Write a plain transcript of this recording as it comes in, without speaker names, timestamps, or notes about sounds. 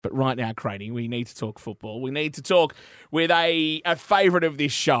But right now, Craney, we need to talk football. We need to talk with a favourite of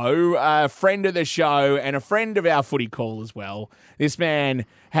this show, a friend of the show, and a friend of our footy call as well. This man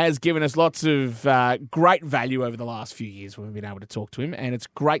has given us lots of great value over the last few years when we've been able to talk to him, and it's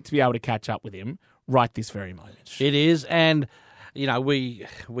great to be able to catch up with him right this very moment. It is, and you know, we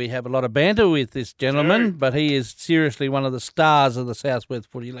have a lot of banter with this gentleman, but he is seriously one of the stars of the South West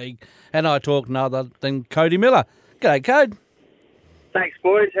Footy League, and I talk no other than Cody Miller. G'day, Code. Thanks,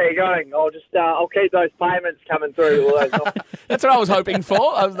 boys. How you going? I'll keep those payments coming through. That's what I was hoping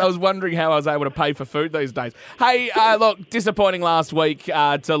for. I was wondering how I was able to pay for food these days. Hey, look, disappointing last week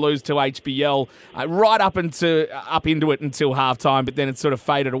to lose to HBL right up into it until halftime, but then it sort of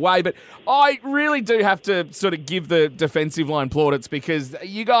faded away. But I really do have to sort of give the defensive line plaudits because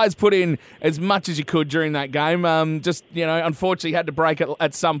you guys put in as much as you could during that game. Unfortunately had to break it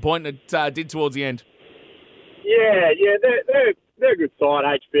at some point, and it did towards the end. Yeah, they're a good side,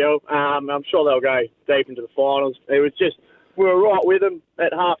 HBL. I'm sure they'll go deep into the finals. It was just, we were right with them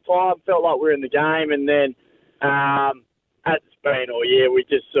at half-time, felt like we were in the game, and then, as it's been all year, we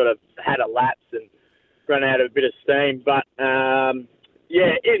just sort of had a lapse and run out of a bit of steam. But, in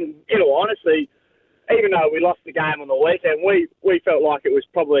all honesty, even though we lost the game on the weekend, we felt like it was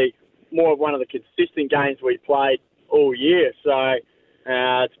probably more of one of the consistent games we played all year. So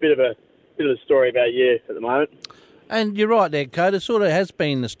it's a bit of a story about a year at the moment. And you're right there, Code. It sort of has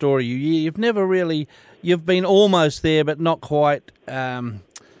been the story. You've never really, you've been almost there, but not quite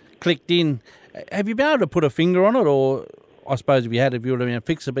clicked in. Have you been able to put a finger on it, or I suppose if you would have been able to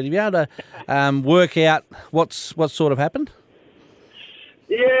fix it? But have you been able to work out what's sort of happened?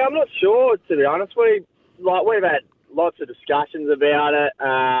 Yeah, I'm not sure, to be honest. We've had lots of discussions about it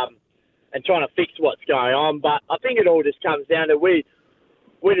and trying to fix what's going on. But I think it all just comes down to we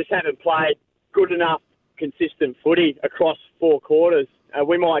just haven't played good enough consistent footy across 4 quarters.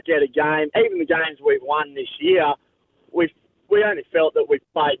 We might get a game, even the games we've won this year, we only felt that we've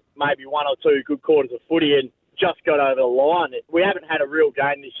played maybe 1 or 2 good quarters of footy and just got over the line. We haven't had a real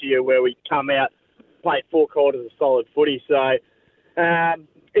game this year where we come out, played 4 quarters of solid footy. So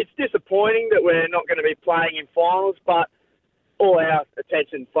it's disappointing that we're not going to be playing in finals, but all our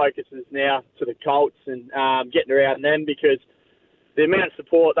attention focuses now to the Colts and getting around them, because the amount of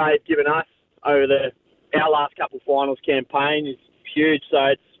support they've given us over our last couple of finals campaign is huge. So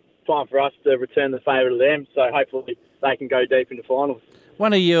it's time for us to return the favour to them. So hopefully they can go deep into finals.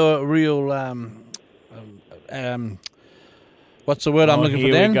 One of your real, what's the word I'm looking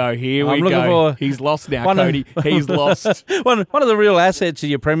for, Dan? Here we go. He's lost now, Cody. He's lost. One of the real assets of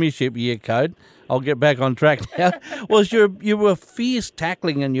your premiership year, Code, I'll get back on track now, was you were fierce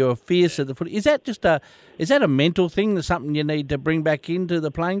tackling and you were fierce at the foot. Is that a mental thing? That's something you need to bring back into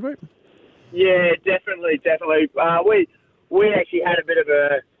the playing group? Yeah, definitely. We actually had a bit of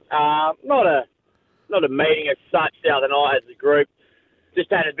a not a meeting as such the other night as a group.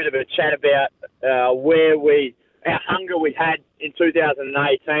 Just had a bit of a chat about our hunger we had in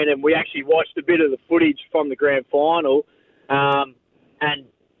 2018, and we actually watched a bit of the footage from the grand final. And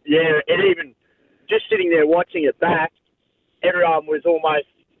yeah, it even just sitting there watching it back, everyone was almost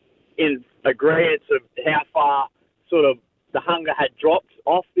in agreement of how far sort of the hunger had dropped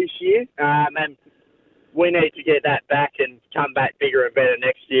off this year, and we need to get that back and come back bigger and better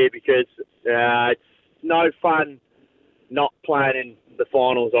next year, because it's no fun not playing in the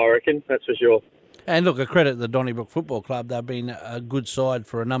finals, I reckon, that's for sure. And look, a credit to the Donnybrook Football Club. They've been a good side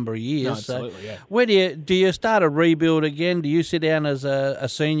for a number of years. No, absolutely, yeah. Where do you start a rebuild again? Do you sit down as a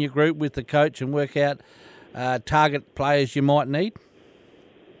senior group with the coach and work out target players you might need?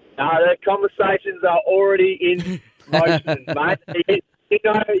 The conversations are already in motion, mate. You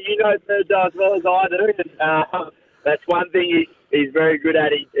know Bird as well as I do. And, that's one thing he's very good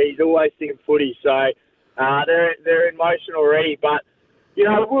at. He's always thinking footy, so they're in motion already. But you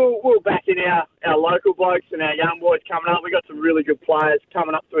know, we'll back in our local blokes and our young boys coming up. We've got some really good players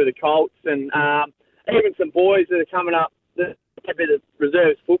coming up through the Colts, and even some boys that are coming up that have a bit of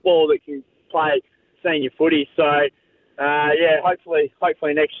reserves football that can play senior footy. So hopefully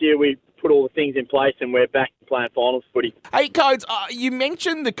next year we put all the things in place and we're back playing finals footy. Hey, Codes, you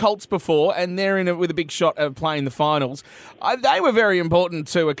mentioned the Colts before, and they're with a big shot of playing the finals. They were very important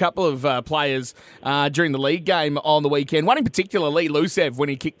to a couple of players during the league game on the weekend. One in particular, Lee Lucev, when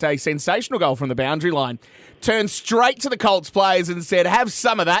he kicked a sensational goal from the boundary line, turned straight to the Colts players and said, "Have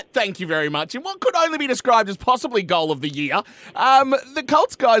some of that, thank you very much," in what could only be described as possibly goal of the year. The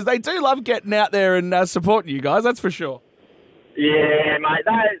Colts guys, they do love getting out there and supporting you guys, that's for sure. Yeah, mate,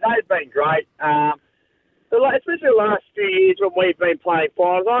 they've been great. Especially the last few years when we've been playing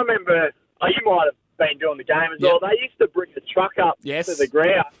finals. I remember, you might have been doing the game as well. They used to bring the truck up to the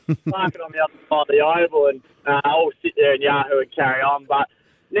ground, park it on the other side of the oval, and all sit there and yahoo and carry on. But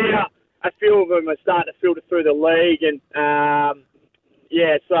now a few of them are starting to filter through the league, and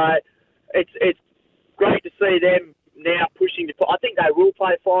so it's great to see them now pushing to. I think they will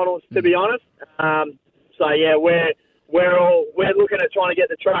play finals, to be honest. We're looking at trying to get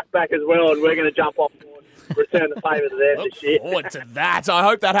the truck back as well, and we're going to jump off board, return the favour to them this year. Look forward to that. I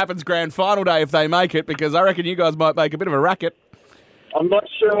hope that happens grand final day if they make it, because I reckon you guys might make a bit of a racket. I'm not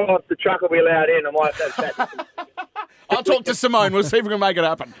sure if the truck will be allowed in. I might have to chat. I'll talk to Simone. We'll see if we can make it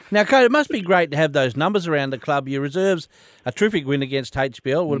happen. Now, Cody, it must be great to have those numbers around the club. Your reserves, a terrific win against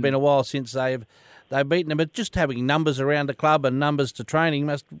HBL. It would have been a while since they've beaten them, but just having numbers around the club and numbers to training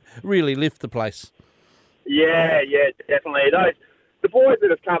must really lift the place. Yeah, definitely. The boys that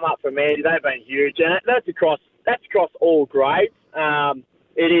have come up from Andy, they've been huge, and that's across all grades.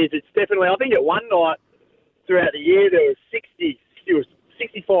 It is. It's definitely. I think at one night throughout the year there was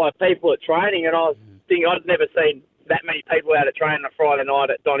 65 people at training, and I was thinking I'd never seen that many people out at training on a Friday night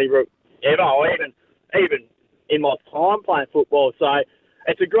at Donnybrook ever, or even in my time playing football. So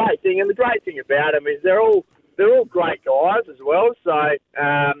it's a great thing, and the great thing about them is they're all great guys as well. So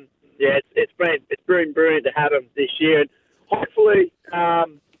it's been brilliant to have them this year, and hopefully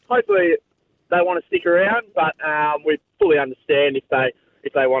they want to stick around. But we fully understand if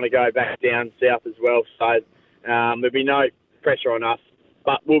they want to go back down south as well. So there'll be no pressure on us,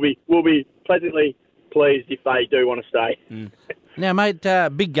 but we'll be pleasantly pleased if they do want to stay. Now, mate,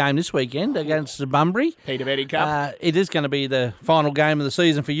 big game this weekend against the Bunbury. Peter Betty Cup. It is going to be the final game of the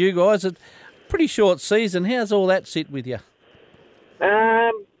season for you guys. It's a pretty short season. How's all that sit with you?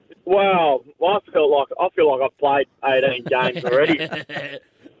 Well, I feel like I've played 18 games already. About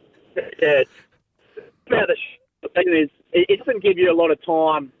the thing is, it doesn't give you a lot of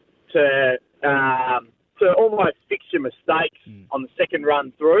time to almost fix your mistakes on the second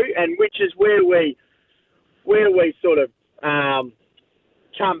run through, and which is where we sort of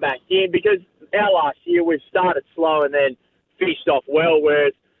come back in, because our last year we've started slow and then finished off well,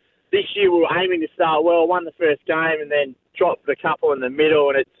 whereas this year we were aiming to start well, won the first game and then dropped a couple in the middle,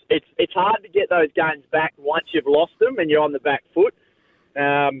 and it's hard to get those games back once you've lost them and you're on the back foot.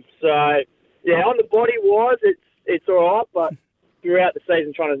 On the body wise it's all right, but throughout the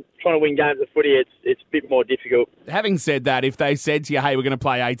season trying to win games of footy, it's a bit more difficult. Having said that, if they said to you, hey, we're going to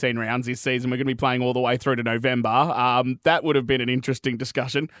play 18 rounds this season, we're going to be playing all the way through to November, that would have been an interesting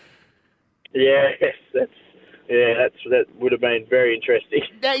discussion. That would have been very interesting.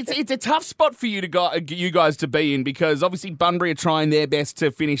 Now, it's a tough spot for you guys to be in, because obviously Bunbury are trying their best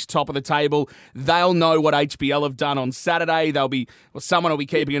to finish top of the table. They'll know what HBL have done on Saturday. Someone will be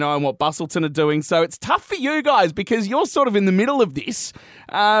keeping an eye on what Bustleton are doing. So it's tough for you guys because you're sort of in the middle of this.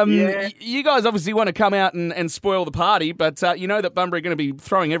 You guys obviously want to come out and spoil the party, but you know that Bunbury are going to be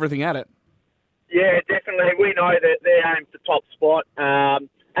throwing everything at it. Yeah, definitely. We know that they're aimed for top spot. And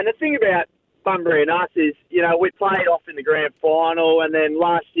the thing about Bunbury and us is, we played off in the grand final, and then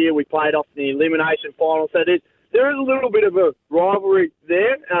last year we played off in the elimination final. So there is a little bit of a rivalry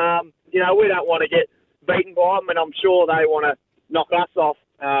there. We don't want to get beaten by them, and I'm sure they want to knock us off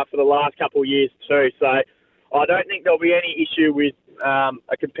for the last couple of years too. So I don't think there'll be any issue with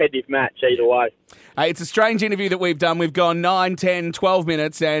a competitive match either way. Hey, it's a strange interview that we've done. We've gone 9, 10, 12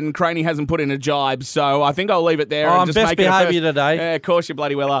 minutes, and Craney hasn't put in a jibe, so I think I'll leave it there. I'm just best make it behaviour today. Yeah, of course you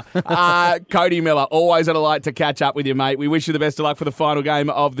bloody will. Cody Miller, always a delight to catch up with you, mate. We wish you the best of luck for the final game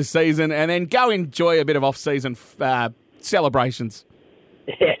of the season, and then go enjoy a bit of off-season celebrations.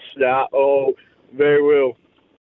 Yes, very well.